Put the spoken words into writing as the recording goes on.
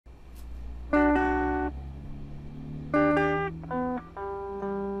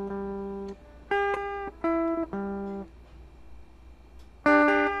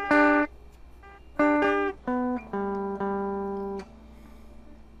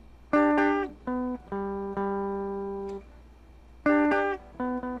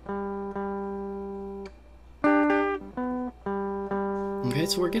Okay,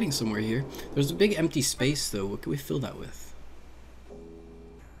 so we're getting somewhere here. There's a big empty space, though. What can we fill that with?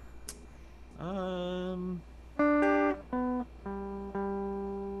 Um,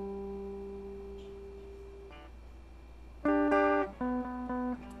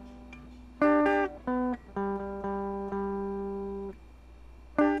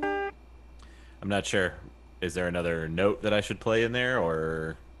 I'm not sure. Is there another note that I should play in there,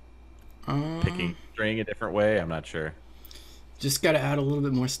 or Um, picking string a different way? I'm not sure. just gotta add a little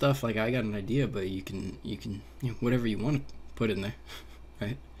bit more stuff. Like, I got an idea, but whatever you want to put in there,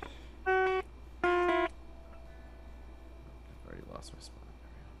 right? I've already lost my spot.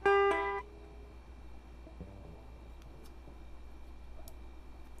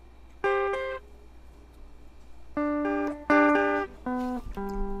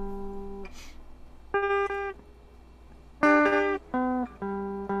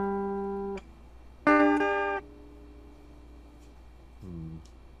 Hmm.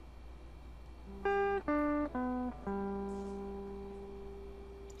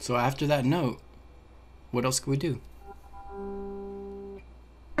 So after that note, what else can we do?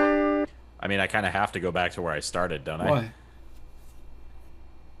 I mean, I kind of have to go back to where I started, don't I? Why?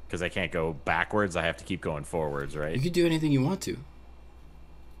 Because I can't go backwards. I have to keep going forwards, You right? could do anything you want to.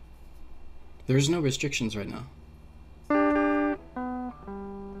 There's no restrictions right now.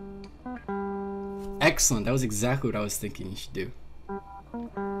 Excellent. That was exactly what I was thinking you should do.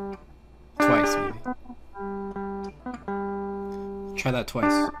 Twice, maybe. Try that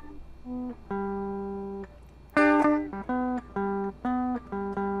twice.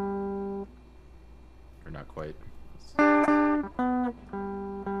 Or not quite.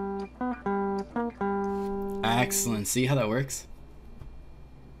 Excellent. See how that works?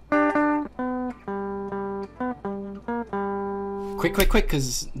 Quick, quick, quick,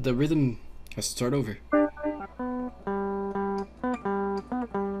 because the rhythm has to start over.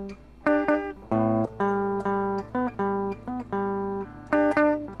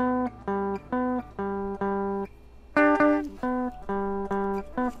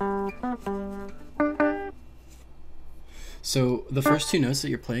 So the first two notes that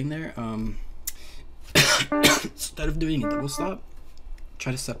you're playing there, instead of doing a double stop,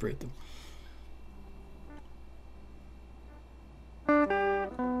 try to separate them.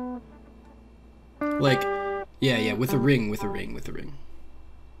 Like, yeah, with a ring, with a ring, with a ring.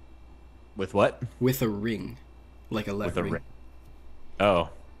 With what? With a ring. Like a With left a ring. ring. Oh.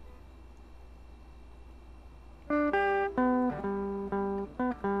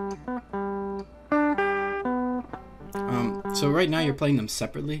 So right now you're playing them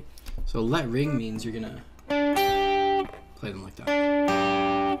separately. So let ring means you're gonna play them like that.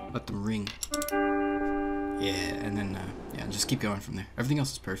 Let them ring. Yeah, and then, yeah, just keep going from there. Everything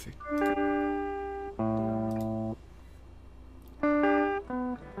else is perfect.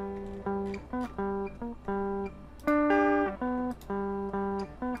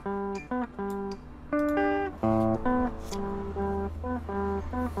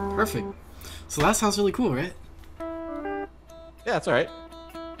 Perfect. So that sounds really cool, right? Yeah, that's all right.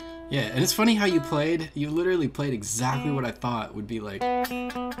 Yeah, and it's funny how you literally played exactly what I thought would be like.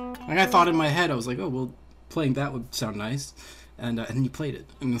 Like, I thought in my head, I was like, oh, well, playing that would sound nice. And then you played it.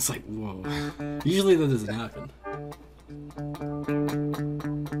 And it's like, whoa. Usually that doesn't happen.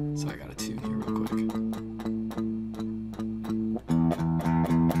 So I gotta tune here real quick.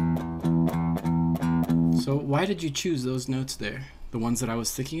 So why did you choose those notes there? The ones that I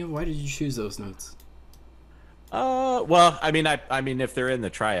was thinking of? Why did you choose those notes? Well, I mean, if they're in the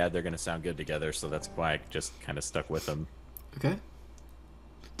triad, they're gonna sound good together, so that's why I just kind of stuck with them. Okay.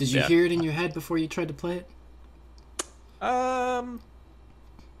 Did you Yeah. hear it in your head before you tried to play it?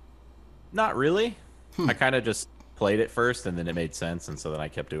 Not really. I kind of just played it first, and then it made sense, and so then I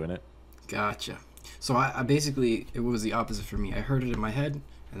kept doing it. Gotcha. So I basically, it was the opposite for me. I heard it in my head,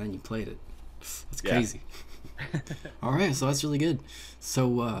 and then you played it. That's Yeah. crazy. All right, so that's really good.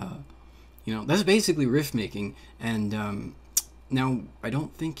 So, that's basically riff making. And now, I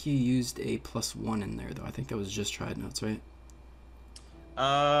don't think you used a +1 in there, though. I think that was just triad notes, right?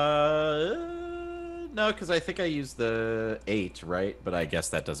 No, because I think I used the 8, right? But I guess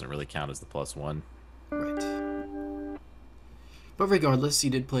that doesn't really count as the +1. Right. But regardless, you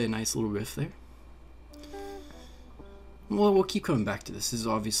did play a nice little riff there. Well, we'll keep coming back to this. This is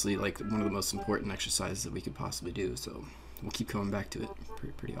obviously like one of the most important exercises that we could possibly do, so we'll keep coming back to it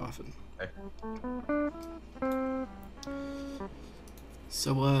pretty often. Okay.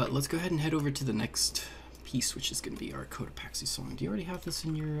 So let's go ahead and head over to the next piece, which is going to be our Cotopaxi song. Do you already have this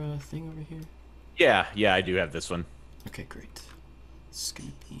in your thing over here? Yeah, I do have this one. Okay, great. It's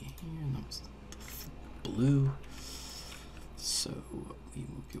going to be here, and that was the blue. So we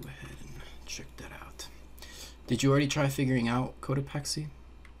will go ahead and check that out. Did you already try figuring out Cotopaxi?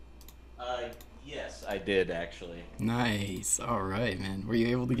 Yes, I did actually. Nice. All right, man. Were you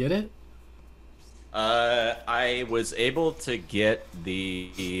able to get it? I was able to get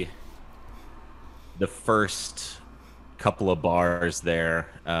the first couple of bars there.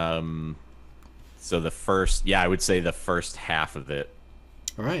 So the first, yeah, I would say the first half of it.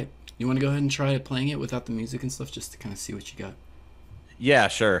 All right. You want to go ahead and try playing it without the music and stuff, just to kind of see what you got? Yeah,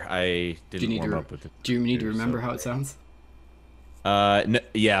 sure. I didn't warm up with it. Do you need to remember how it sounds?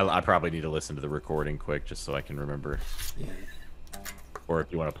 Yeah, I probably need to listen to the recording quick just so I can remember. Yeah. Or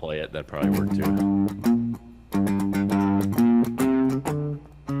if you want to play it, that'd probably work too.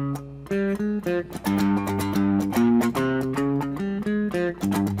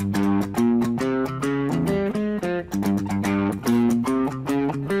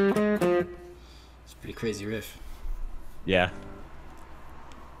 It's a pretty crazy riff. Yeah.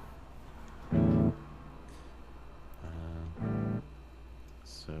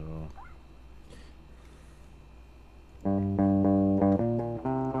 So.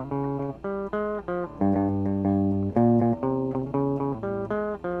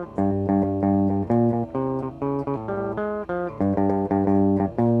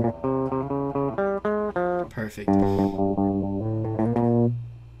 Perfect.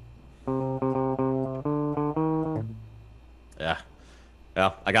 Yeah.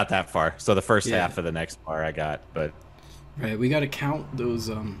 Well, I got that far. So the first Yeah. half of the next bar I got, but Right, we gotta count those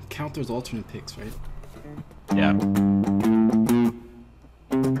alternate picks, right? yeah.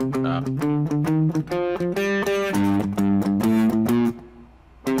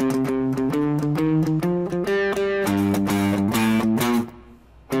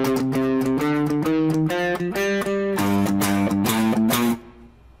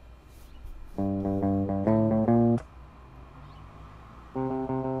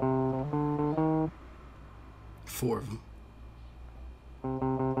 Four of them.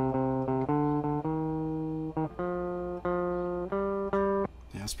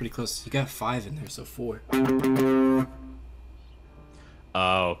 Yeah, that's pretty close. You got 5 in there, so 4.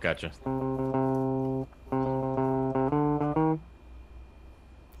 Oh, gotcha.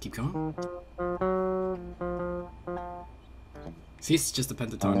 Keep going. See, it's just a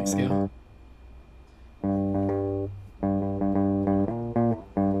pentatonic scale.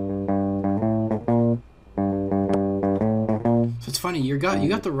 So it's funny, you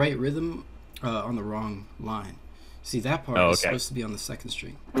got the right rhythm on the wrong line. See, that part is supposed to be on the 2nd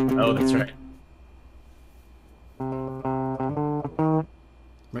string. Oh, that's right.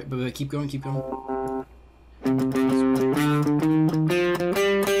 Right, but keep going, keep going.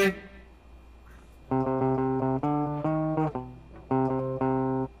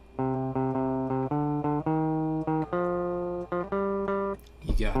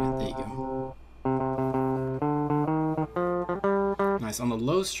 You got it, there you go. Nice, on the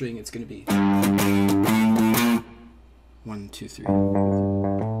low string it's gonna be 1, 2, 3.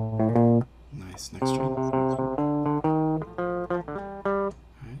 Nice, next string.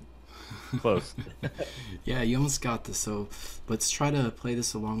 Close. Yeah, you almost got this. So let's try to play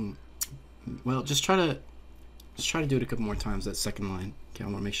this along. Well, just try to do it a couple more times. That second line. Okay, I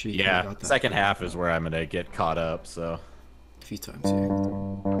want to make sure you got that. Second half is where I'm gonna get caught up. So A few times here.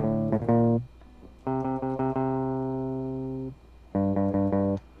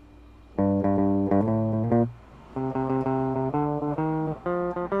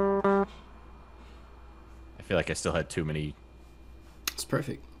 I feel like I still had too many. It's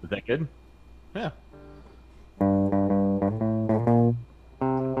perfect. Is that good? Yeah.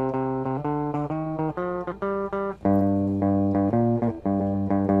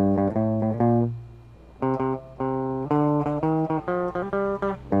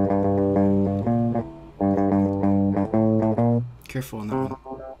 Careful on that one.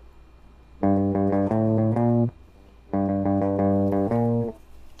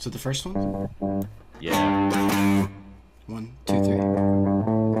 So the first one? Yeah. 1, 2, 3.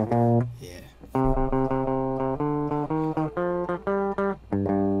 Yeah.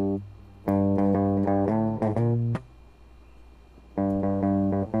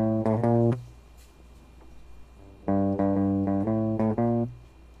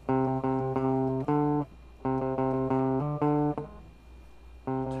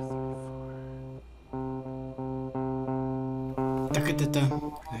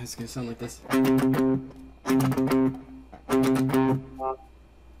 It's gonna sound like this.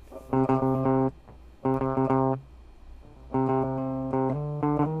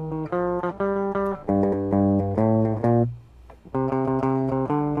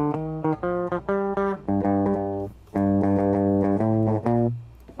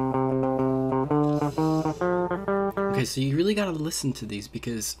 Okay, so you really gotta listen to these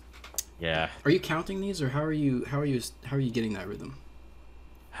because Yeah. are you counting these or how are you getting that rhythm?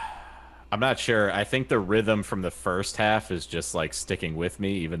 I'm not sure. I think the rhythm from the first half is just like sticking with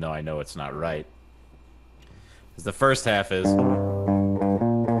me, even though I know it's not right. Because the first half is,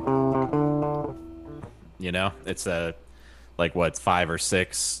 it's a like what, 5 or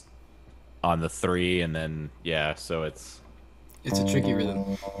 6 on the 3, and then yeah, so it's It's a tricky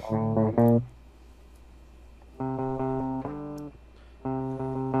rhythm.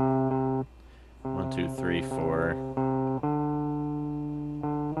 1, 2, 3, 4.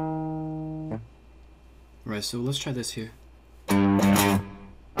 Right, so let's try this here. Let's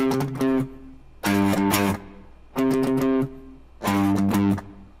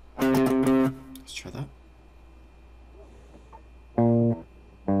try that.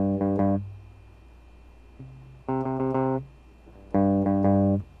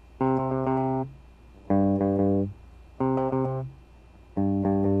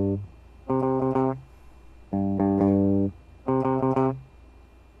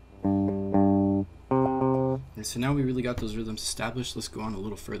 And so now we really got those rhythms established. Let's go on a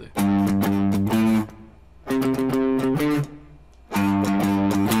little further.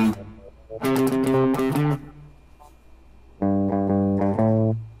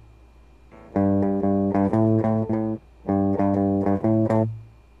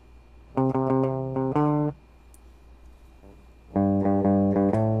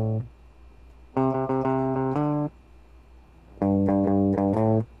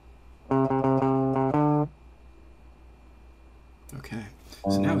 Okay,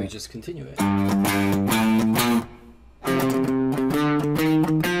 so now we just continue it.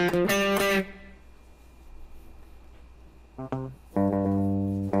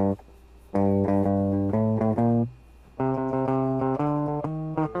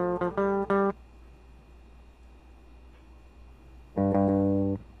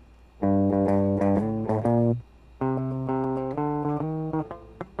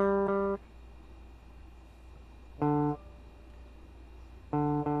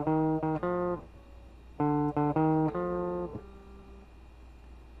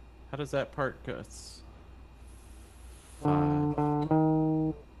 How does that part go? It's 5.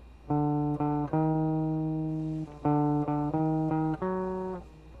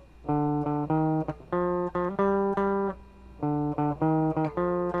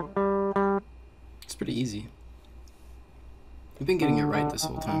 It's pretty easy. You've been getting it right this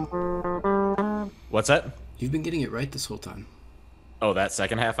whole time. What's that? You've been getting it right this whole time. Oh, that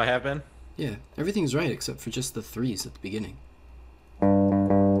second half I have been? Yeah, everything's right except for just the threes at the beginning.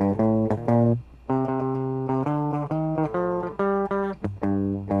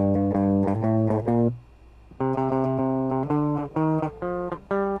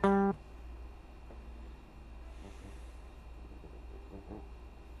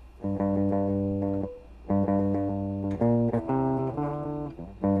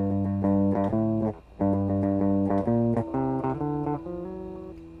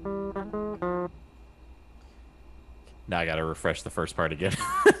 Now I gotta refresh the first part again.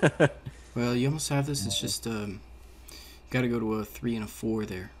 Well, you almost have this. It's just got to go to a 3 and a 4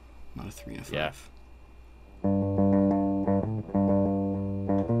 there, not a 3 and a 5. Yeah.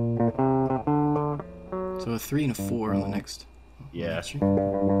 So a 3 and a 4 on the next. Yeah. String.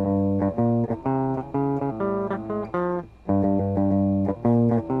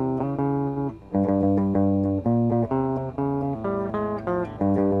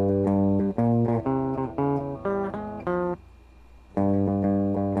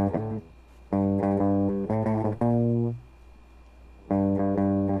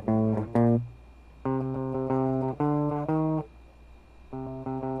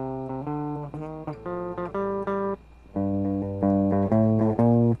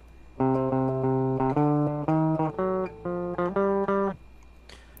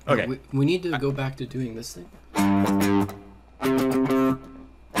 Okay. We need to go back to doing this thing.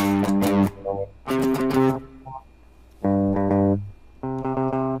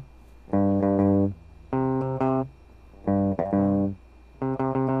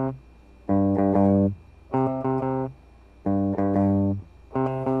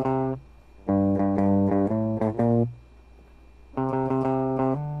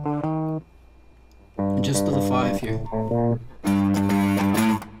 Just to the 5 here.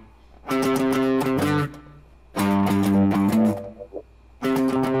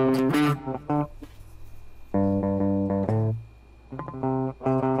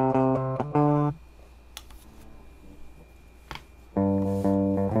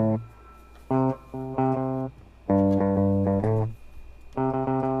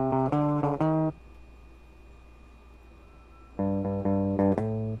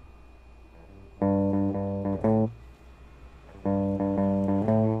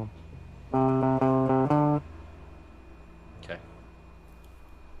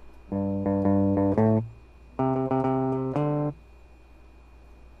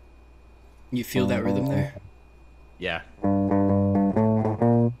 You feel that rhythm there? Yeah.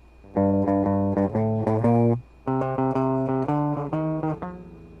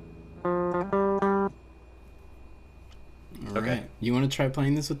 All Okay. right. You want to try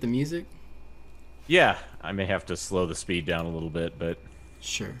playing this with the music? Yeah, I may have to slow the speed down a little bit, but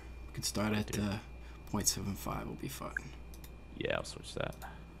Sure. We could start at 0.75. Will be fine. yeah, I'll switch that.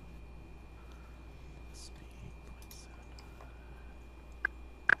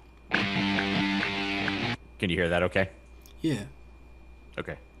 Can you hear that okay? Yeah.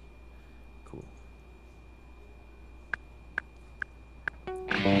 Okay. Cool.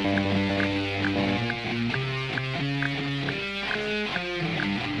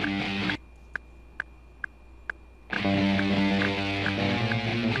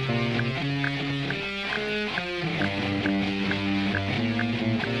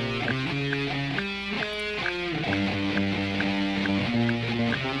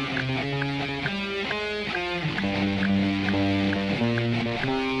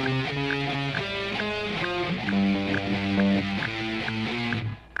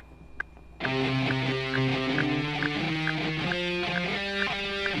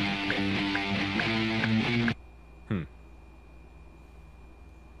 Hmm.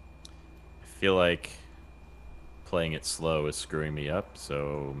 I feel like playing it slow is screwing me up,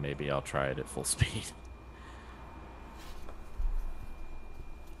 so maybe I'll try it at full speed.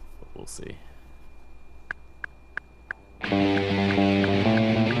 But we'll see.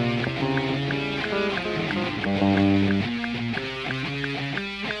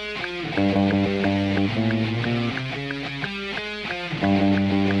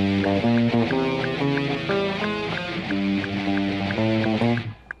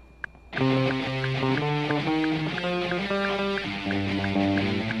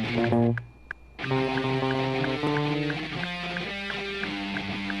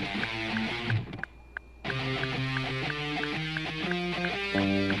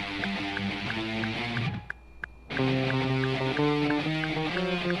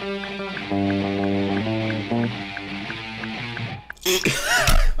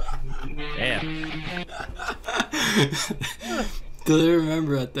 Damn. Do they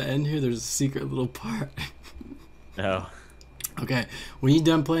remember at the end here? There's a secret little part. No. Okay, when you're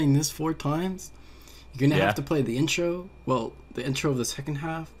done playing this 4 times, you're gonna Yeah. have to play the intro. Well, the intro of the second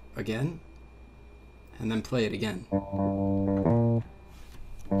half again, and then play it again.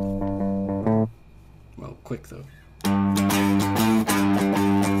 Well, quick though.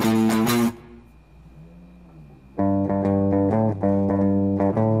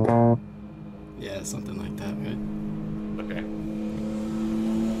 Yeah, something like that, right? Okay.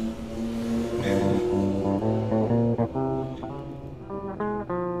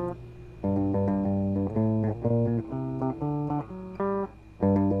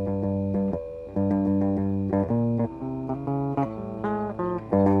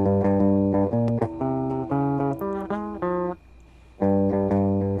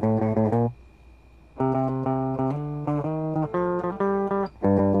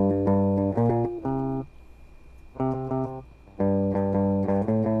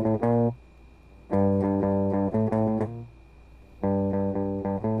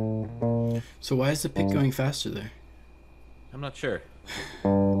 So why is the pick going faster there? I'm not sure.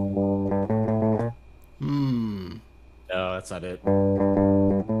 Hmm. No, that's not it.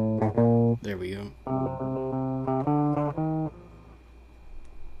 There we go.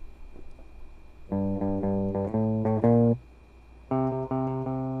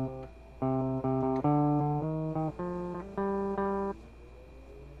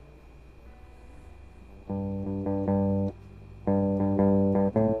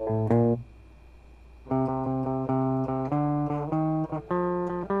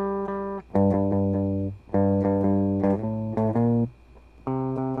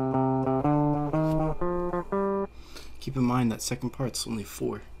 Keep in mind that second part's only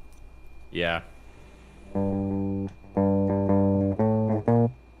 4. Yeah.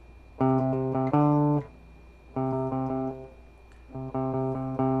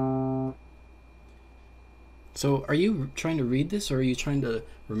 So are you trying to read this, or are you trying to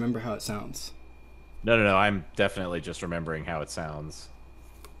remember how it sounds? No. I'm definitely just remembering how it sounds,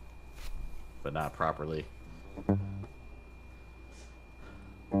 but not properly.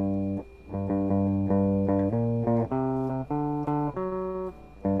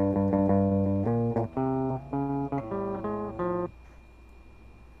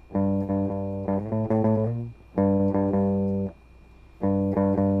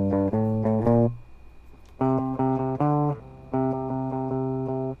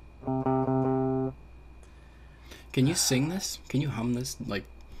 Can you sing this? Can you hum this? Like,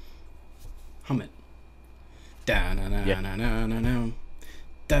 Hum it. Da na na Yeah. na na na na.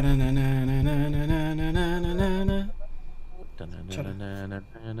 Da na na na na na na na na na na. Shut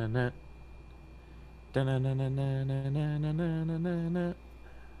up.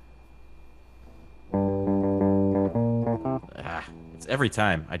 It's every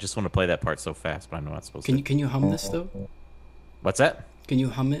time. I just want to play that part so fast, but I'm not supposed to. Can you hum this though? What's that? Can you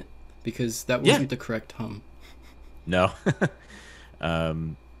hum it? Because that Yeah. wasn't the correct hum. No.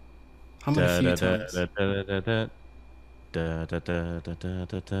 Hum it a few times.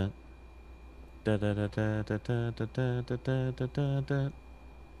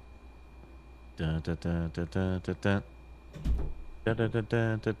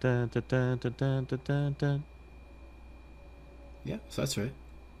 Yeah, so that's right.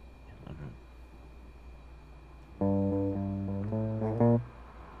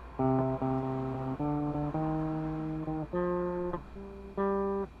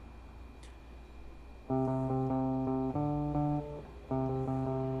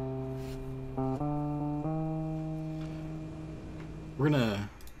 We're gonna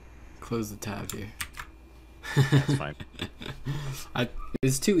close the tab here. That's fine.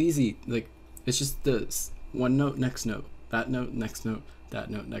 It's too easy. Like, it's just the one note, next note, that note, next note, that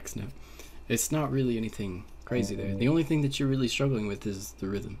note, next note. It's not really anything crazy there. The only thing that you're really struggling with is the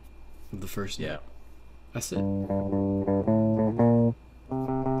rhythm of the first note. Yeah. That's it.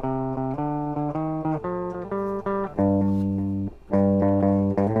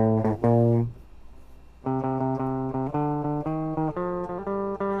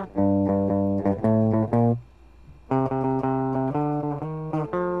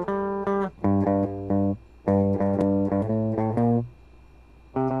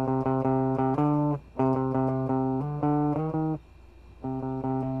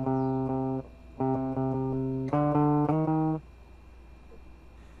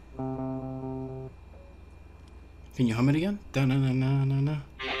 Can you hum it again? Da na na na na na.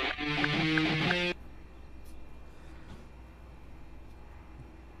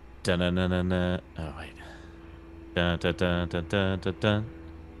 Da-na-na-na-na. Oh, wait. Da-da-da-da-da-da-da.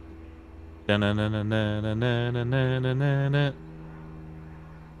 Da-na-na-na-na-na-na-na-na-na.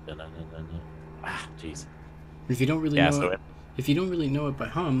 Da-na-na-na-na. Ah, jeez. If you don't really Yeah, know so it, if you don't really know it by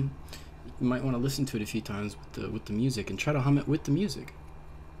hum, you might want to listen to it a few times with the music and try to hum it with the music.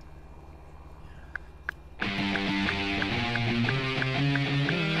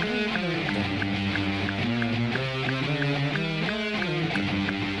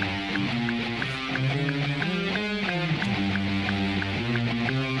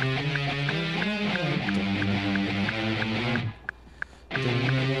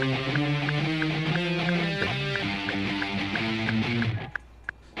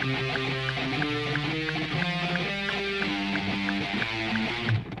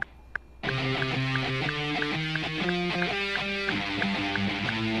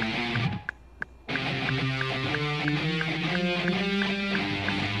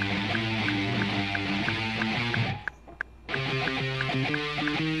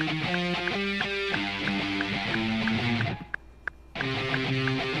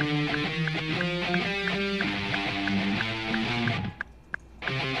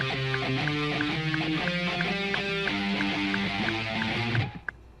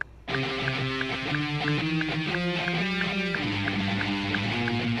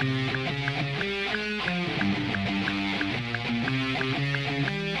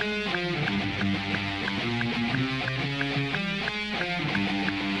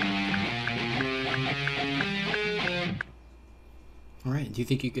 All right. Do you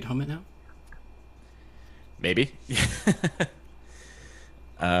think you could hum it now? maybe.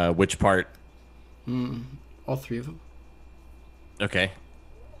 Which part? All three of them. Okay.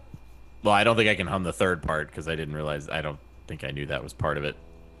 Well, I don't think I can hum the third part because I didn't realize. I don't think I knew that was part of it.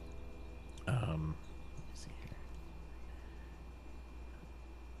 Let's see here.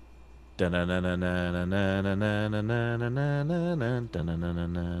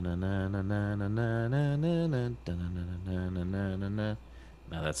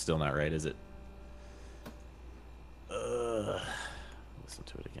 No, that's still not right, is it? Listen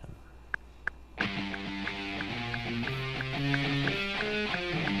to it again.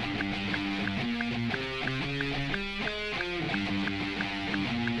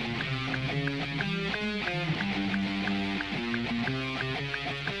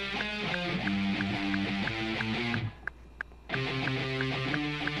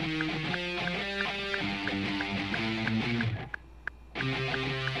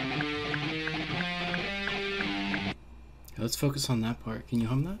 Let's focus on that part. Can you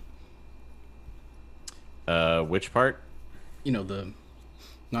hum that? Which part? You know, the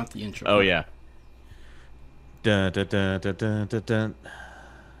not the intro. Oh yeah. Dun, dun, dun, dun, dun, dun, dun.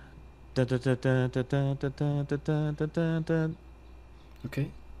 Dun, dun, dun, dun, dun, dun, dun, dun, dun, dun, dun, dun. Okay.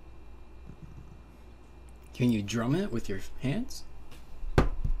 Can you drum it with your hands?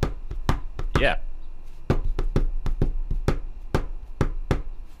 Yeah.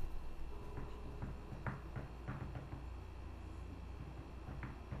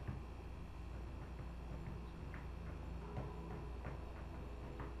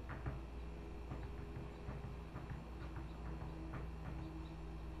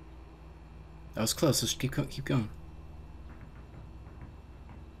 That was close. Let's keep going.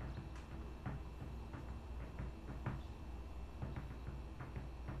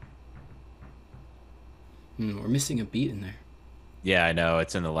 We're missing a beat in there. Yeah, I know.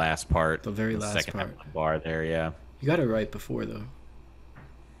 It's in the last part. The very last second part. half of the bar there, yeah. You got it right before, though.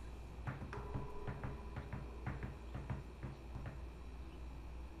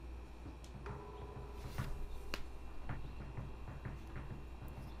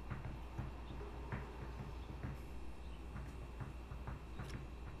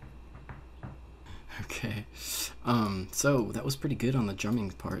 Okay. So that was pretty good on the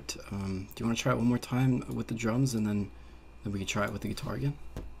drumming part. Do you want to try it one more time with the drums, and then we can try it with the guitar again?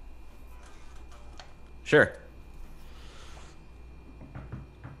 Sure.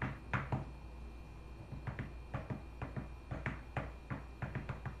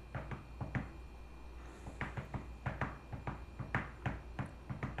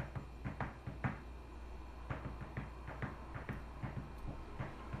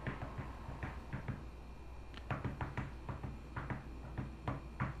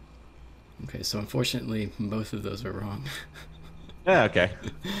 Okay, so unfortunately, both of those are wrong. Yeah, okay.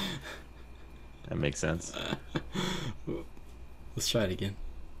 That makes sense. Let's try it again.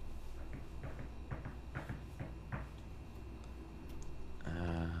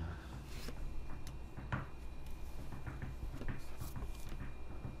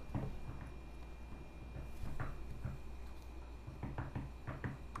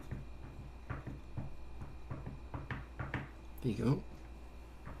 There you go.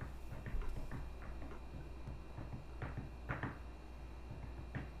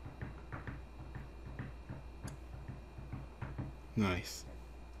 Nice.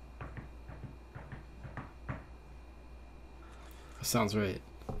 That sounds right.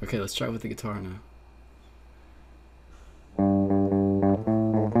 Okay, let's try it with the guitar now.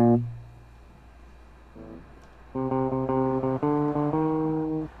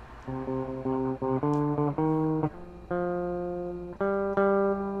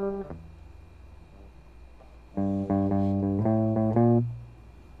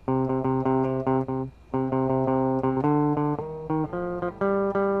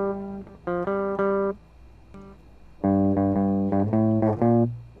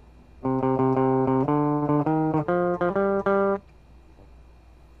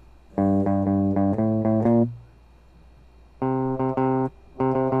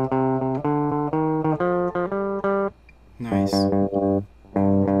 Nice. There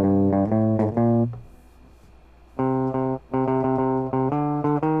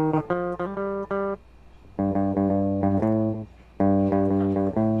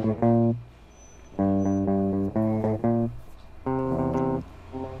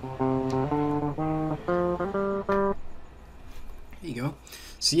you go.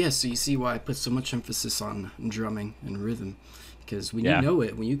 So yeah, so you see why I put so much emphasis on drumming and rhythm, because when you Yeah. know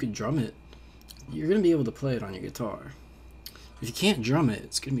it, when you can drum it, you're gonna be able to play it on your guitar. If you can't drum it,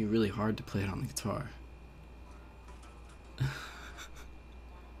 it's gonna be really hard to play it on the guitar.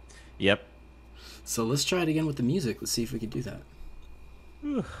 Yep. So let's try it again with the music. Let's see if we can do that.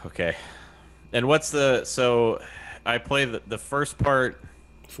 Okay. And what's the so I play the first part,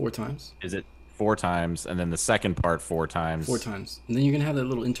 4 times. is it 4 times, and then the second part 4 times? 4 times. And then you're gonna have that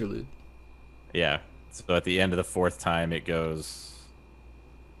little interlude. Yeah. So at the end of the fourth time it goes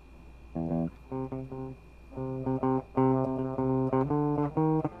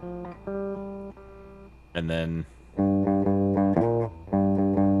and then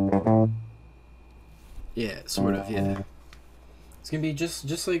Yeah, sort of, yeah. It's gonna be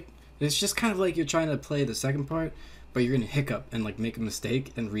just like, it's just kind of like you're trying to play the second part, but you're gonna hiccup and like make a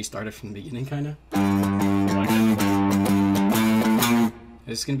mistake and restart it from the beginning, kind of.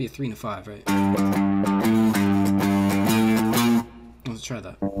 It's gonna be a 3 and a 5, right? Let's try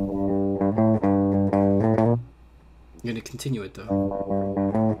that. You're gonna continue it though.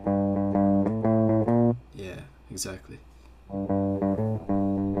 Yeah, exactly.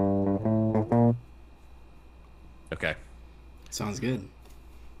 Okay. Sounds good.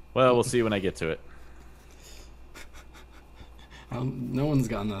 Well, we'll see when I get to it. No one's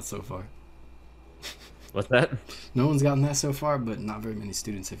gotten that so far. What's that? No one's gotten that so far, but not very many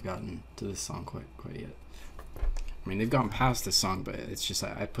students have gotten to this song quite yet. I mean, they've gotten past this song, but it's just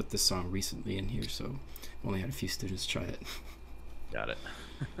I put this song recently in here, so I've only had a few students try it. Got it.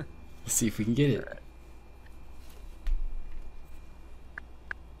 Let's see if we can get it.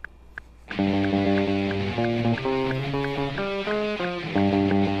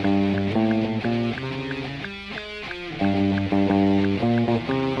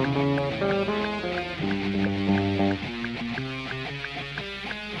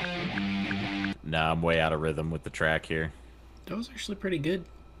 Nah, I'm way out of rhythm with the track here. That was actually pretty good.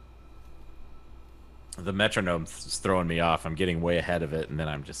 The metronome's throwing me off. I'm getting way ahead of it, and then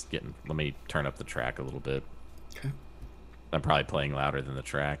I'm just getting... Let me turn up the track a little bit. Okay. I'm probably playing louder than the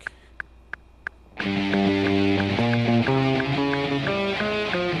track.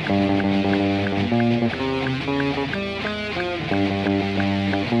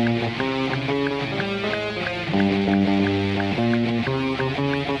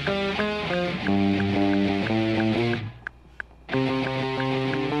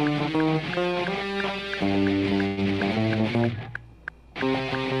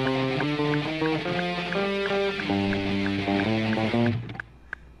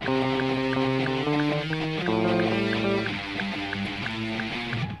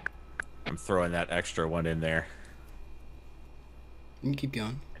 Throwing that extra one in there. You can keep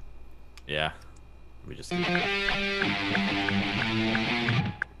going. Yeah. We just...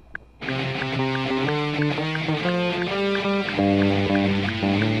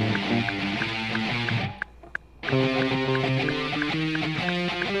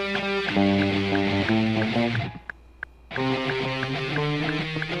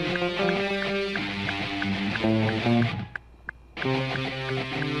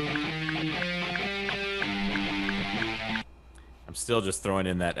 I'm still just throwing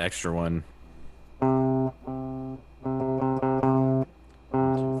in that extra one. 1,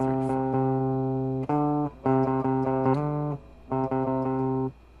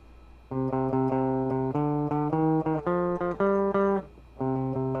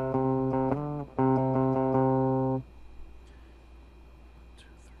 2,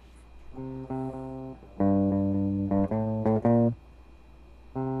 3, 4.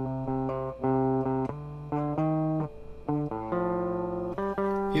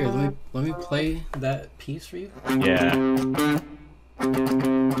 Here, let me play that piece for you. Yeah.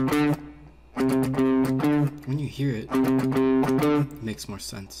 When you hear it, it makes more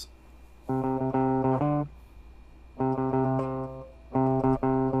sense.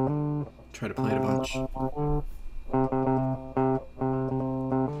 Try to play it a bunch.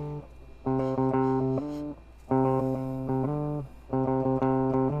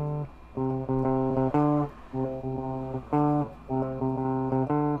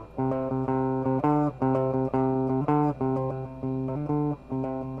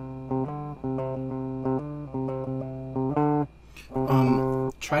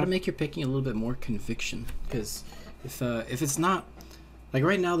 Try to make your picking a little bit more conviction, because if it's not, like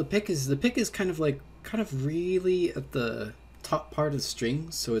right now the pick is kind of really at the top part of the string,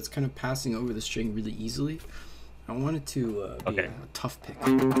 so it's kind of passing over the string really easily. I want it to be a tough pick.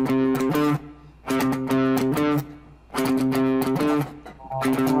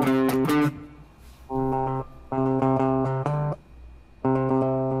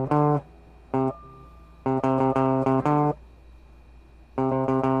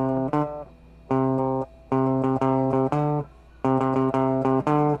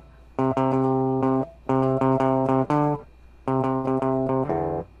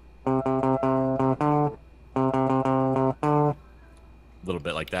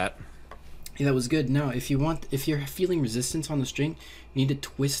 That. Yeah, that was good. Now, if you're feeling resistance on the string, you need to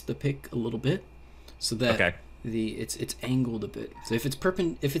twist the pick a little bit so that it's angled a bit. So if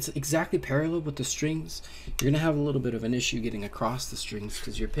it's exactly parallel with the strings, you're gonna have a little bit of an issue getting across the strings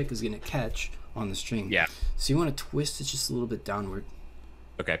because your pick is gonna catch on the string. Yeah. So you want to twist it just a little bit downward.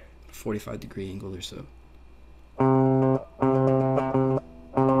 Okay. 45-degree angle or so.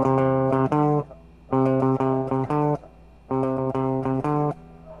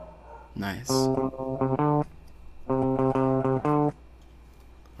 Nice.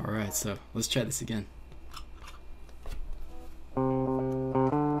 Alright, so let's try this again.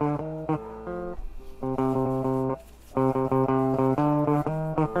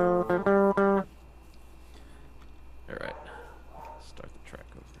 Alright. Start the track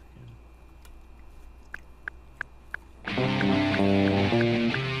over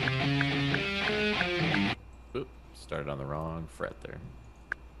again. Oop, started on the wrong fret there.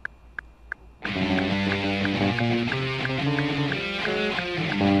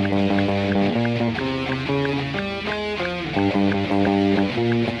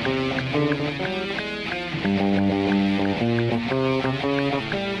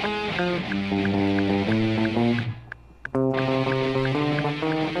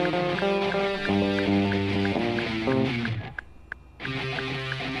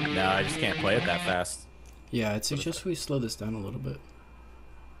 I just can't play it that fast. Yeah, I'd suggest we slow this down a little bit.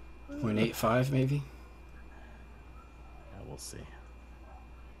 0.85 maybe. Yeah, we'll see.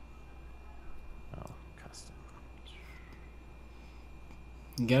 Oh, custom.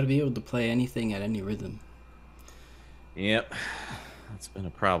 You gotta be able to play anything at any rhythm. Yep, that's been a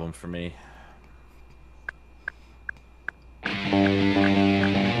problem for me.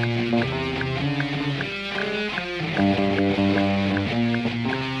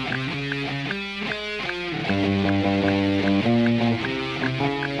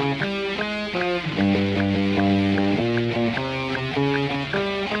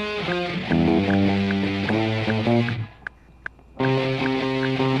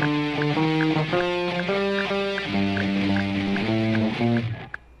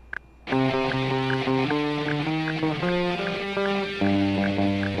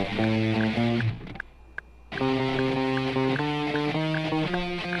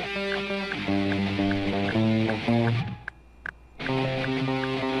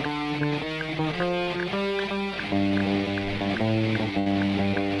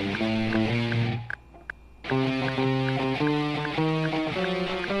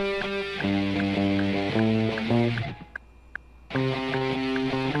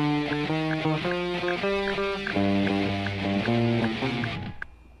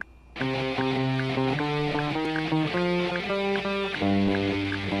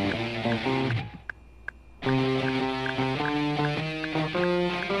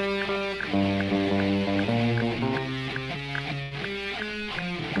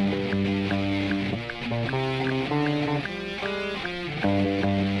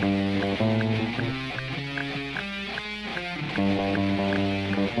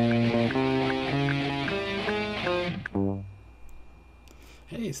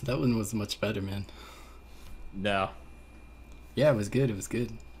 Hey, so that one was much better, man. No. Yeah, it was good. It was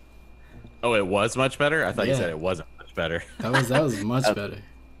good. Oh, it was much better? I thought you Yeah. said it wasn't much better. That was much better.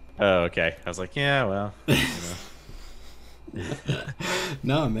 Oh, okay. I was like, yeah, well, you know.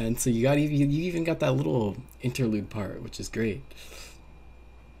 No, man. So you even got that little interlude part, which is great.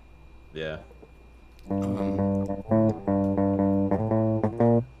 Yeah.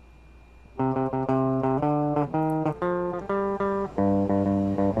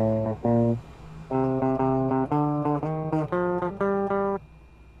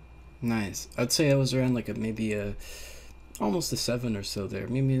 Nice. I'd say I was around like maybe a almost a 7 or so there.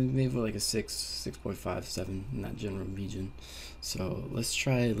 Maybe like a 6.5, 7 in that general region. So let's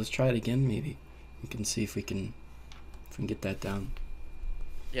try it again. Maybe we can see if we can get that down.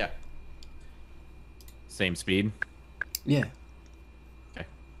 Yeah. Same speed? Yeah. Okay.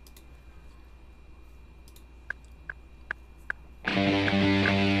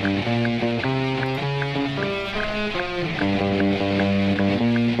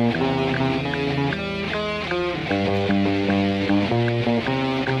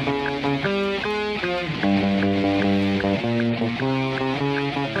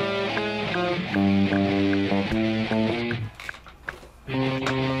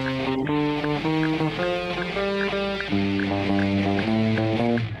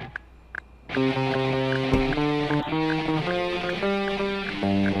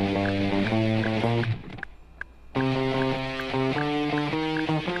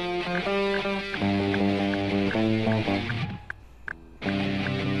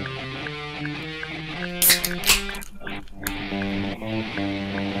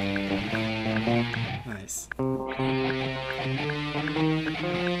 Nice.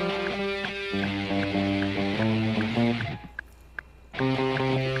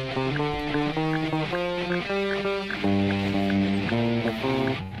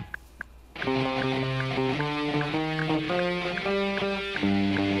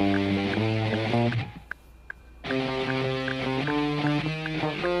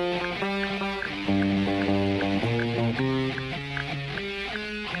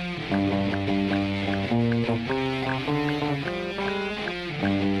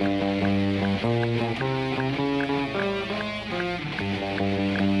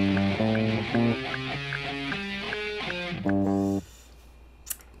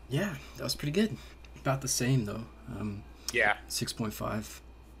 Yeah, that was pretty good. About the same though. Yeah. 6.5.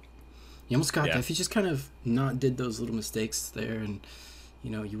 You almost got Yeah. that. If you just kind of not did those little mistakes there, and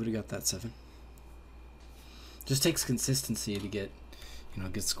you would have got that 7. Just takes consistency to get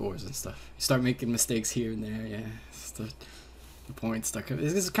good scores and stuff. You start making mistakes here and there, yeah. The points start.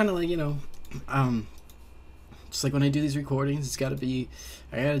 It's kind of like just like when I do these recordings, it's got to be.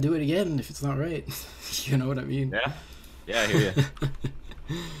 I gotta do it again if it's not right. You know what I mean? Yeah. Yeah, I hear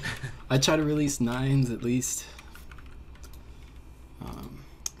you. I try to release 9s at least.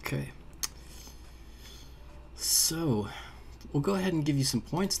 Okay. So we'll go ahead and give you some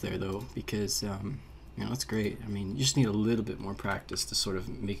points there, though, because you know, that's great. I mean, you just need a little bit more practice to sort of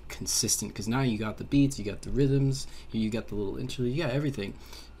make it consistent, because now you got the beats, you got the rhythms, you got the little interlude, you got everything.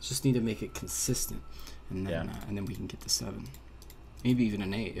 You just need to make it consistent, and then we can get the 7, maybe even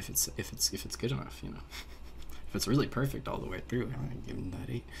an 8 if it's good enough. You know, if it's really perfect all the way through, I'm gonna give him that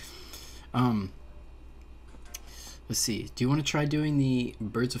 8. Let's see. Do you want to try doing the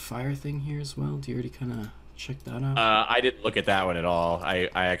Birds of Fire thing here as well? Do you already kind of check that out? I didn't look at that one at all. I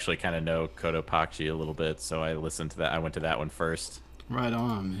actually kind of know Cotopaxi a little bit, so I listened to that. I went to that one first. Right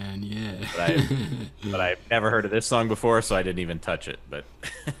on, man. Yeah. But I've never heard of this song before, so I didn't even touch it. But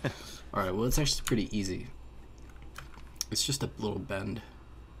all right. Well, it's actually pretty easy. It's just a little bend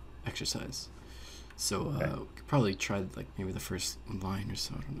exercise. So we could probably try like maybe the first line or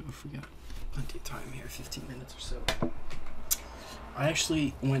so. I don't know if we got plenty of time here, 15 minutes or so. I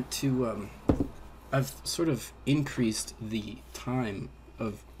actually went to, I've sort of increased the time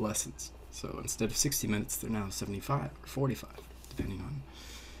of lessons. So instead of 60 minutes, they're now 75 or 45, depending on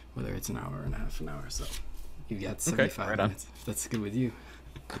whether it's an hour and a half an hour. So you've got 75 minutes, if that's good with you.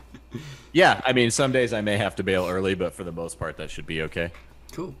 Yeah, I mean, some days I may have to bail early, but for the most part, that should be okay.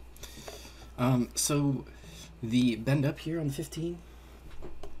 Cool. So the bend up here on 15.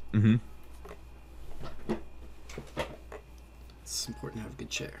 Mm-hmm. It's important to have a good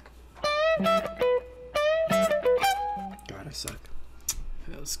chair. God, I suck.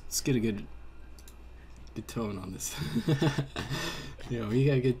 Yeah, let's get a good tone on this. You know, you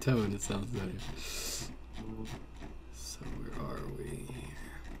got a good tone, it sounds better. So where are we here?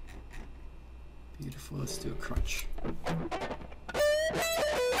 Beautiful. Let's do a crunch.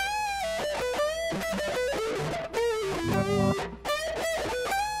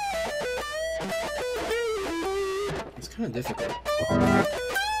 It's kind of difficult.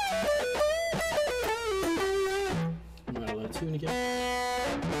 You want a low tune again?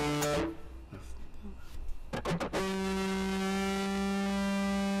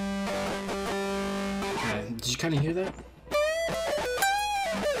 Did you kind of hear that?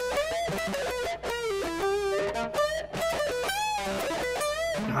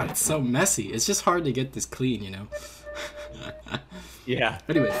 God, it's so messy. It's just hard to get this clean, you know? Yeah.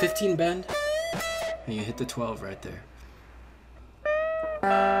 Anyway, 15 bend, and you hit the 12 right there.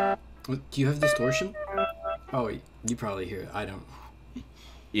 Do you have distortion? Oh, you probably hear it. I don't.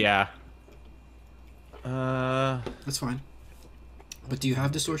 Yeah. That's fine. But do you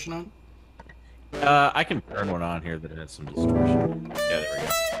have distortion on? I can turn one on here that has some distortion. Yeah, there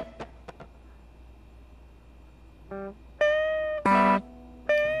we go.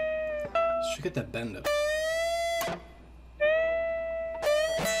 Should get that bend up.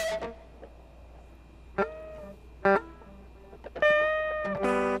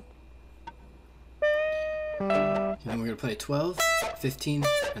 And then we're gonna play 12, 15,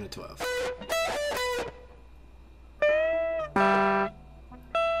 and a 12.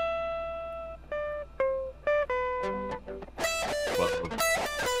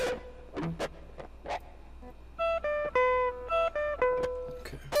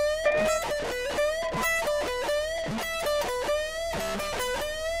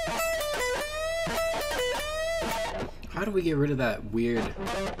 How do we get rid of that weird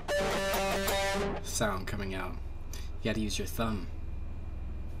sound coming out? You gotta use your thumb.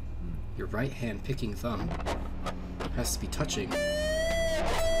 Your right hand picking thumb has to be touching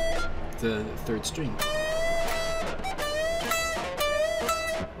the 3rd string.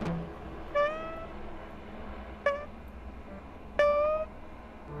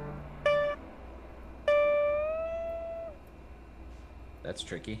 That's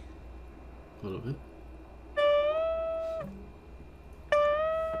tricky. A little bit.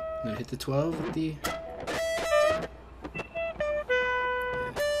 Then hit the 12 with the...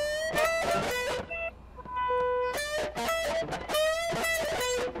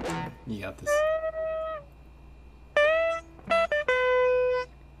 You got this.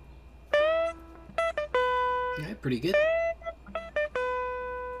 Yeah, pretty good.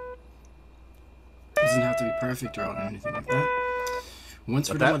 Doesn't have to be perfect or anything like that. Once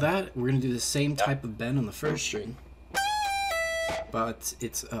we're done with that, we're going to do the same type of bend on the 1st string. But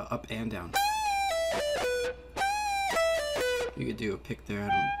it's up and down. You could do a pick there,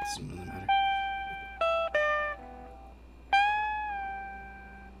 it doesn't really matter.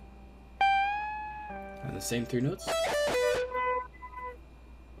 And the same 3 notes.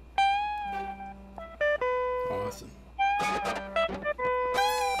 Awesome.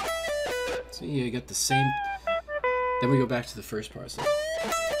 So yeah, you got the same. Then we go back to the first part. So. 1,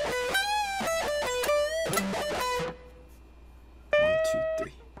 2,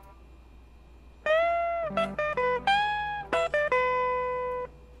 3.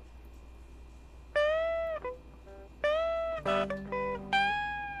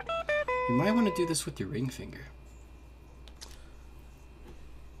 You might want to do this with your ring finger.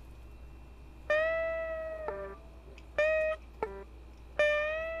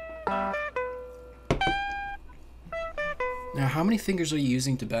 Now, how many fingers are you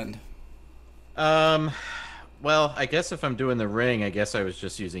using to bend? Well, I guess if I'm doing the ring, I guess I was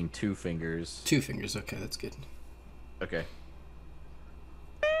just using 2 fingers. 2 fingers, okay, that's good. Okay.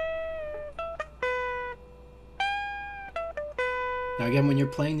 Now again, when you're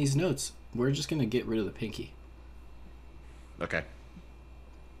playing these notes, we're just gonna get rid of the pinky. Okay.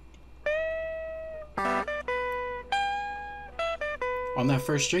 On that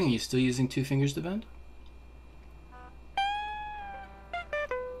first string, are you still using 2 fingers to bend?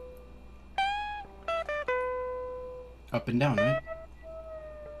 Up and down, right?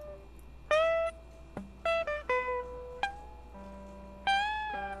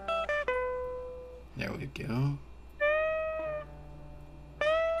 There we go.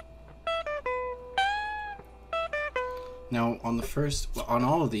 Now, on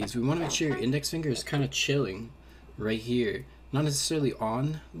all of these, we want to make sure your index finger is kind of chilling right here. Not necessarily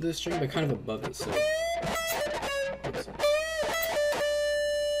on the string, but kind of above it, so... Oops.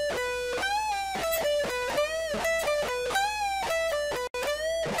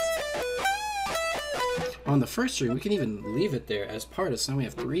 On the first string, we can even leave it there as part of, so now we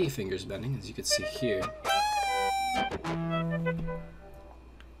have 3 fingers bending, as you can see here.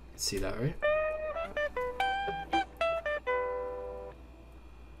 See that, right?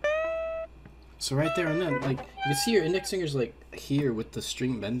 So right there and then, like, you can see your index finger's like here with the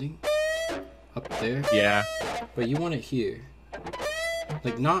string bending. Up there. Yeah. But you want it here.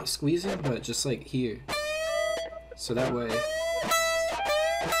 Like, not squeezing, but just like here. So that way...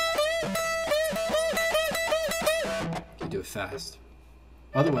 you do it fast.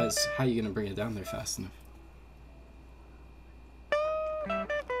 Otherwise, how are you gonna bring it down there fast enough?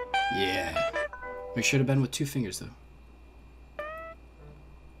 Yeah. Make sure to bend with 2 fingers though.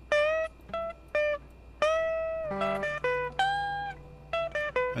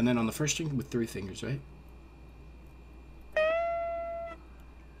 And then on the first string with 3 fingers, right?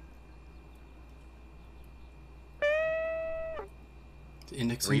 The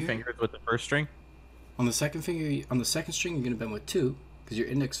index 3 finger. fingers with the first string? On the second finger, on the second string, you're gonna bend with 2 because your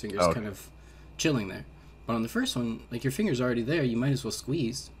index finger is kind of chilling there. But on the first one, like your finger's already there, you might as well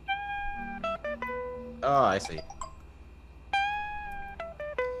squeeze. Oh, I see.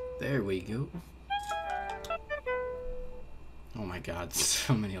 There we go. Oh my god,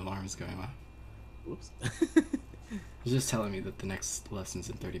 so many alarms going off. Whoops. It's just telling me that the next lesson's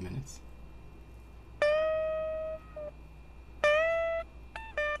in 30 minutes.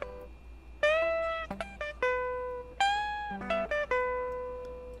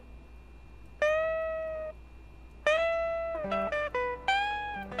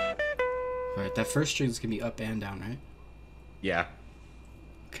 Alright, that first string's gonna be up and down, right? Yeah.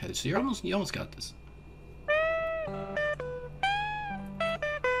 Okay, so you almost got this.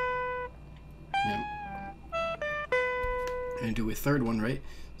 Yep. And do a third one, right?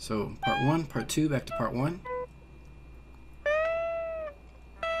 So part 1, part 2, back to part 1.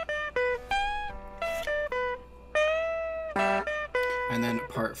 And then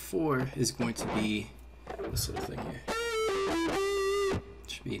part 4 is going to be this little thing here.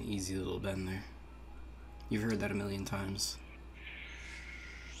 Should be an easy little bend there. You've heard that a million times.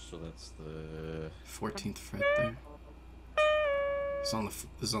 So that's the 14th fret there. It's on this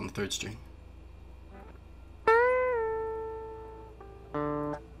is on the 3rd string.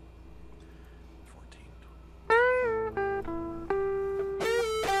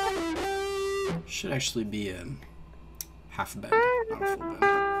 Should actually be a half bend, not a full bend.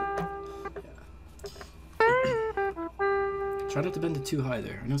 Yeah. Try not to bend it too high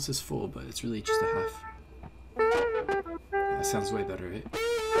there. I know it says full, but it's really just a half. Yeah, that sounds way better, right?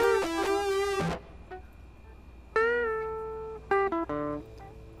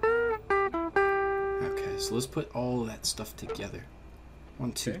 Okay, so let's put all of that stuff together.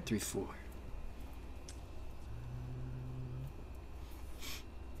 1, 2, 3, 4.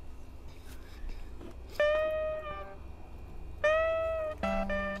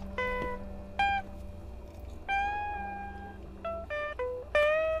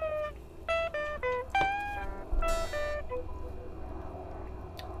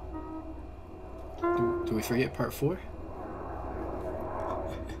 Do we forget part 4?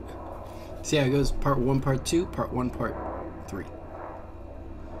 See how it goes? Part 1, part 2, part 1, part 3.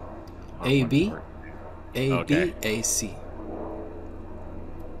 A, B, A, B, A, C.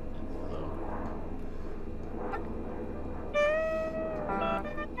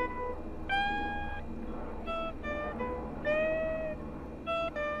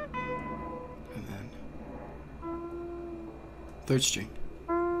 Third string.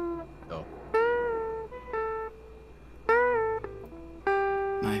 Oh.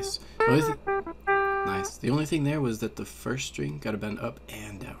 Nice. Nice. The only thing there was that the first string got to bend up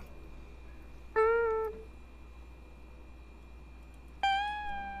and down.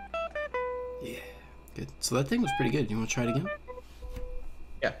 Yeah. Good. So that thing was pretty good. You want to try it again?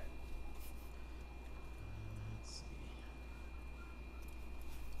 Yeah.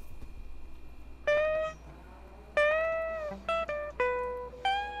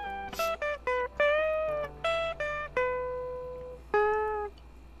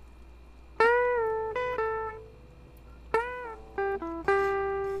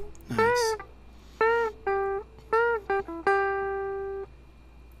 Nice.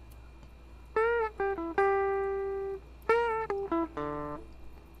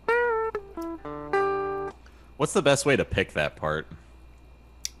 What's the best way to pick that part?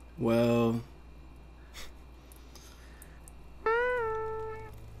 Well,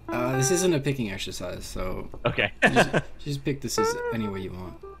 this isn't a picking exercise, so Okay. just pick this as any way you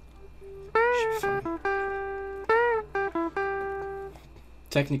want. Should be fine.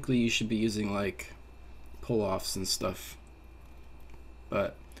 Technically, you should be using like pull-offs and stuff,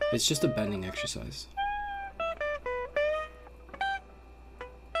 but it's just a bending exercise.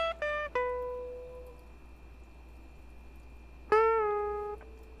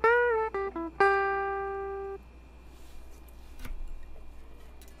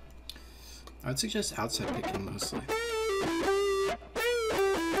 I'd suggest outside picking mostly.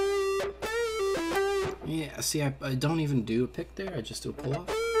 Yeah, see, I don't even do a pick there, I just do a pull off.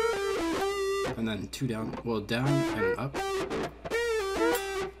 And then two down, well, down and up.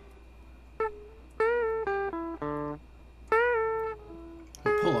 A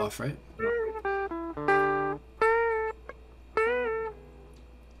pull off, right?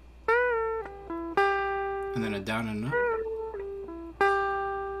 And then a down and up.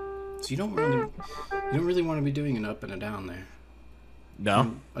 So you don't really want to be doing an up and a down there.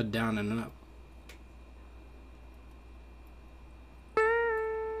 No. A down and an up.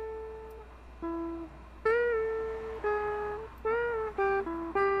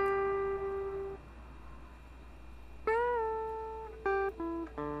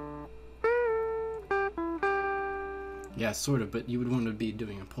 Yeah, sort of, but you would want to be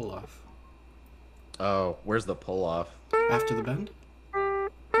doing a pull off. Oh, where's the pull off? After the bend?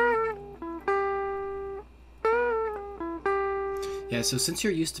 Yeah, so since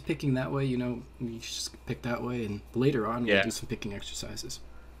you're used to picking that way, you know, you just pick that way, and later on we'll do some picking exercises.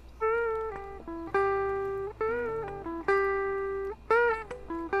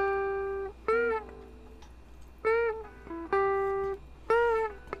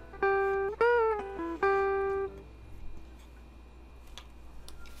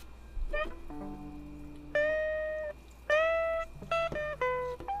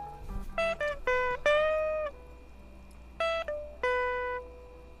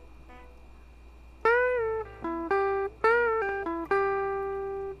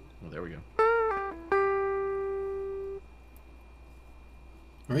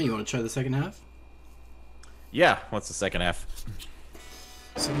 Alright, you want to try the second half? Yeah, what's the second half?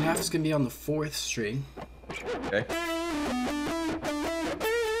 Second half is going to be on the 4th string. Okay.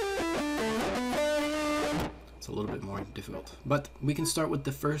 It's a little bit more difficult. But we can start with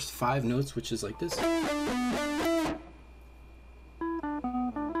the first 5 notes, which is like this.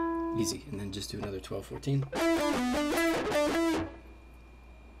 Easy. And then just do another 12, 14.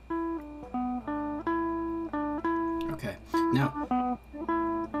 Okay. Now,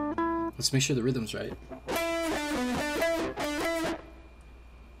 let's make sure the rhythm's right.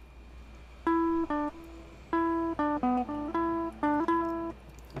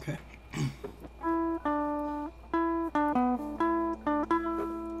 Okay.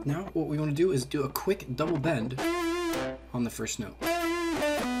 Now, what we want to do is do a quick double bend on the first note.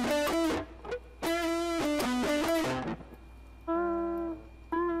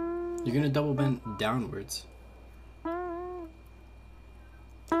 You're going to double bend downwards.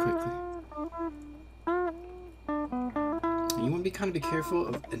 Quickly. And you want to be careful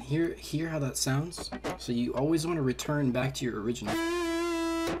of, and hear how that sounds. So you always want to return back to your original.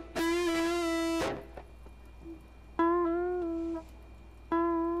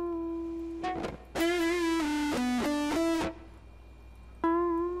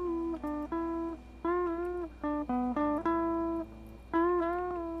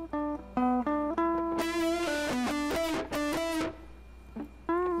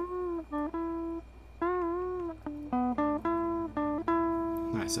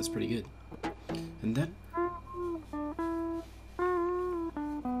 Nice, that's pretty good. And then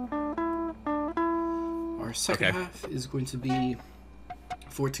our our second Okay. half is going to be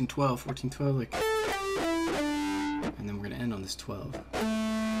 14-12, 14-12, like, and then we're gonna end on this 12.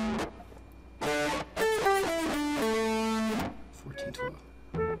 14-12.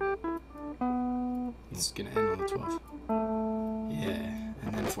 It's gonna end on the 12. Yeah,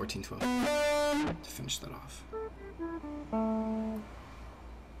 and then 14-12 to finish that off.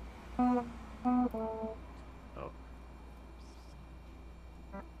 Oh.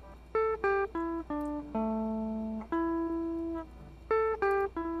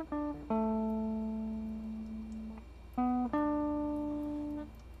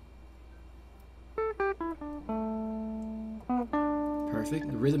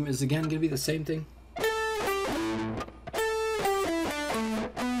 Perfect. The rhythm is again gonna be the same thing.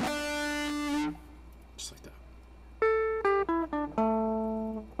 Just like that.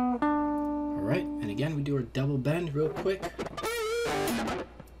 Alright, and again we do our double bend real quick.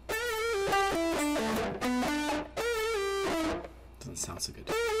 Doesn't sound so good.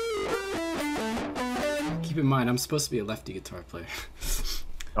 Keep in mind, I'm supposed to be a lefty guitar player.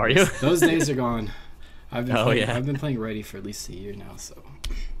 Are you? Those days are gone. I've been playing righty for at least a year now, so.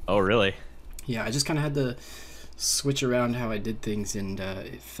 Oh, really? Yeah, I just kind of had to switch around how I did things, and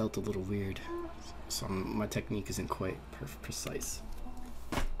it felt a little weird. So my technique isn't quite precise.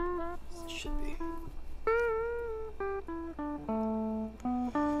 It should be.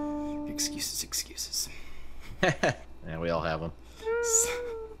 Excuses, excuses. Yeah, we all have them.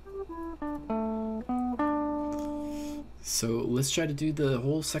 So let's try to do the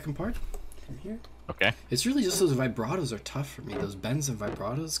whole second part from here. Okay. It's really just those vibratos are tough for me, those bends and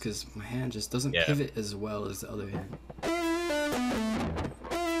vibratos, because my hand just doesn't pivot as well as the other hand.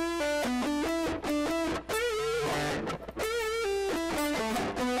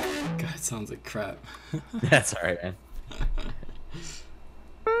 God, it sounds like crap. That's all right, man.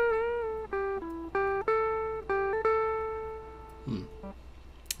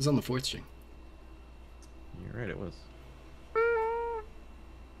 It's on the 4th string. You're right, it was.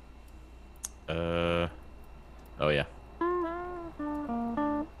 Oh yeah.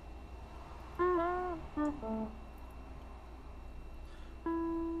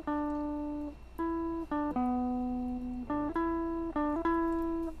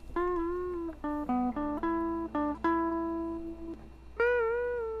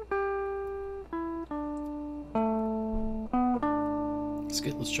 It's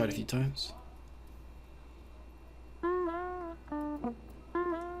good. Let's try it a few times.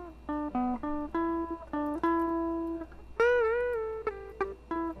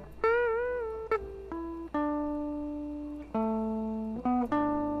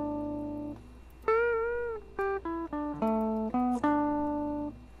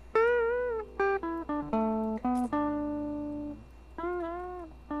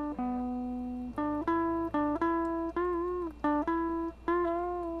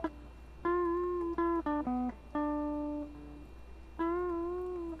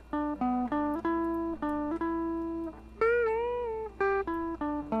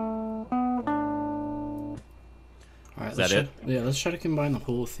 Is that it? Yeah, let's try to combine the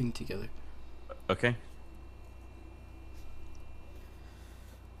whole thing together. Okay.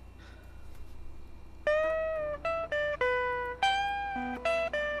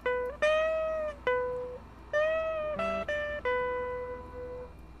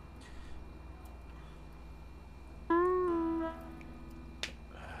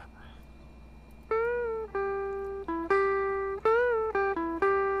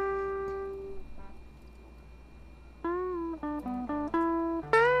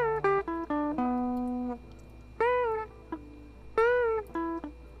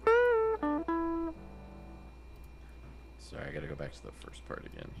 Sorry, I gotta go back to the first part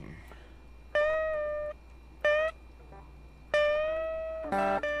again here.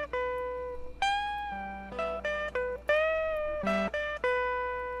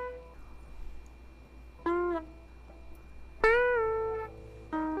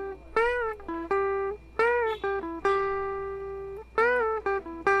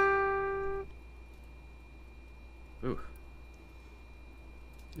 Ooh.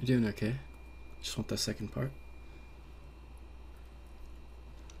 You're doing okay. Just want that second part.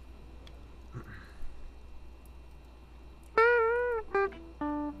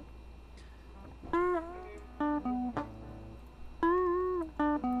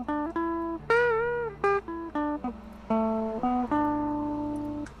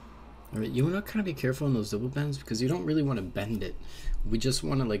 You want to kind of be careful on those double bends because you don't really want to bend it. We just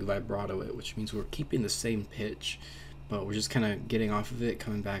want to like vibrato it, which means we're keeping the same pitch, but we're just kind of getting off of it,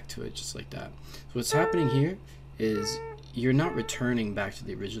 coming back to it just like that. So what's happening here is you're not returning back to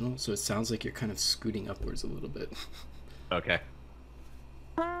the original, so it sounds like you're kind of scooting upwards a little bit. Okay.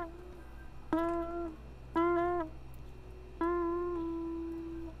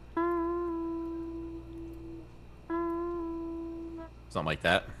 Something like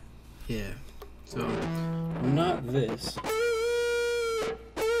that. Yeah. So, not this.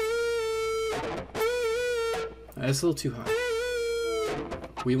 That's a little too high.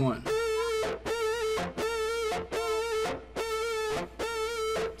 We want.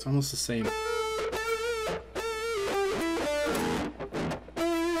 It's almost the same.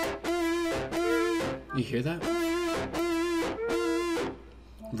 You hear that?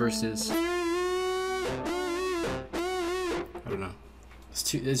 Versus. I don't know. It's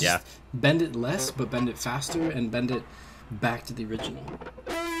too. It's just bend it less, but bend it faster, and bend it back to the original.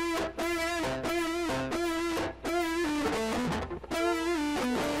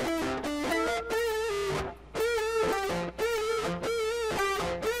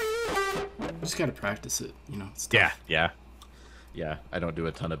 Just gotta practice it, you know. It's tough. Yeah. I don't do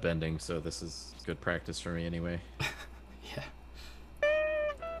a ton of bending, so this is good practice for me anyway. Yeah.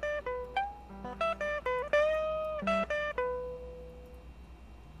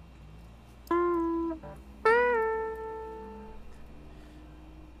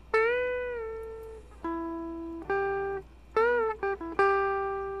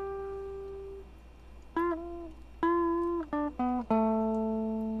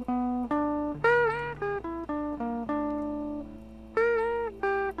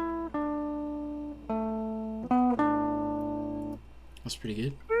 That's pretty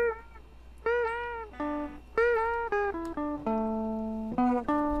good.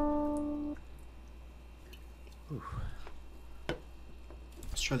 Ooh.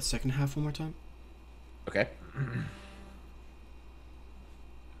 Let's try the second half one more time. Okay.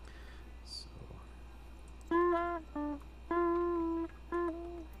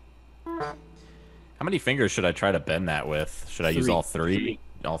 How many fingers should I try to bend that with? Should I use all three?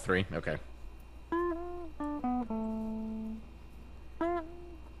 All three? Okay.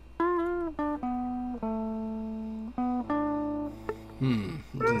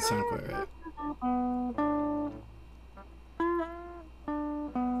 It doesn't sound quite right.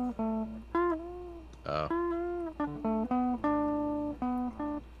 Oh.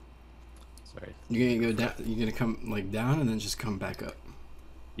 Sorry. You're gonna go down. You're gonna come like down and then just come back up.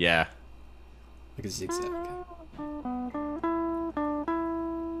 Yeah. Like a zigzag. Okay.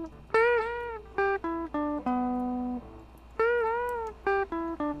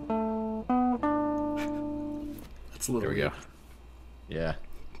 That's a little. There we go. Yeah.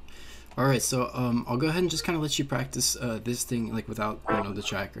 All right, so I'll go ahead and just kind of let you practice this thing like without the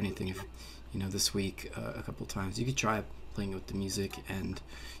track or anything. If this week a couple times, you could try playing with the music and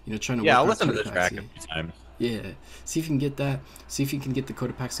trying to. Yeah, I'll work listen on to the track Cotopaxi. a few times. Yeah, see if you can get that. See if you can get the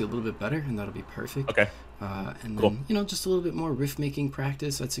Cotopaxi a little bit better, and that'll be perfect. Okay. And Cool. then just a little bit more riff making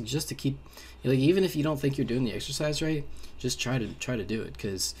practice. I'd suggest to keep like even if you don't think you're doing the exercise right, just try to do it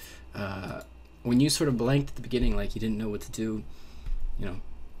because when you sort of blanked at the beginning, like you didn't know what to do, we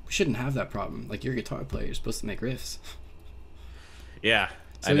shouldn't have that problem. Like you're a guitar player, you're supposed to make riffs. Yeah.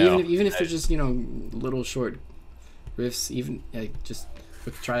 So I know. even if they're just little short riffs, even like just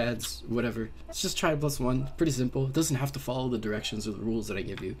with triads, whatever, it's just triad plus one. Pretty simple. It doesn't have to follow the directions or the rules that I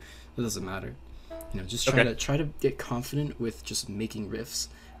give you. It doesn't matter. Just try to get confident with just making riffs,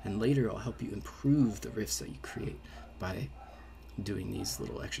 and later I'll help you improve the riffs that you create by doing these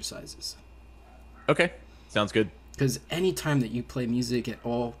little exercises. Okay. Sounds good. Because any time that you play music at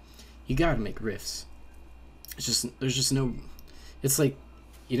all, you gotta make riffs. There's just no. It's like,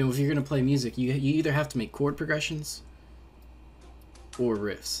 if you're gonna play music, you either have to make chord progressions or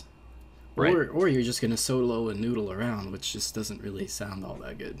riffs, Right. or you're just gonna solo and noodle around, which just doesn't really sound all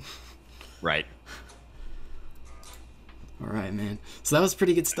that good. Right. All right, man. So that was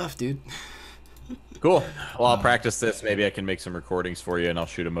pretty good stuff, dude. Cool. Well, I'll practice this. Maybe I can make some recordings for you, and I'll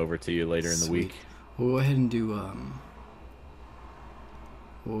shoot them over to you later in the week. We'll go ahead and do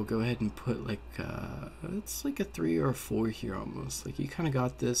we'll go ahead and put like it's like a 3 or a 4 here almost. Like you kind of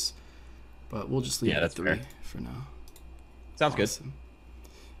got this, but we'll just leave it at 3 fair. for now. Sounds Awesome.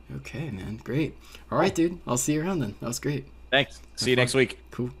 Okay, man. Great. All right, dude. I'll see you around then. That was great. Thanks. See you next week.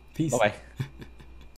 Cool. Peace. Bye-bye.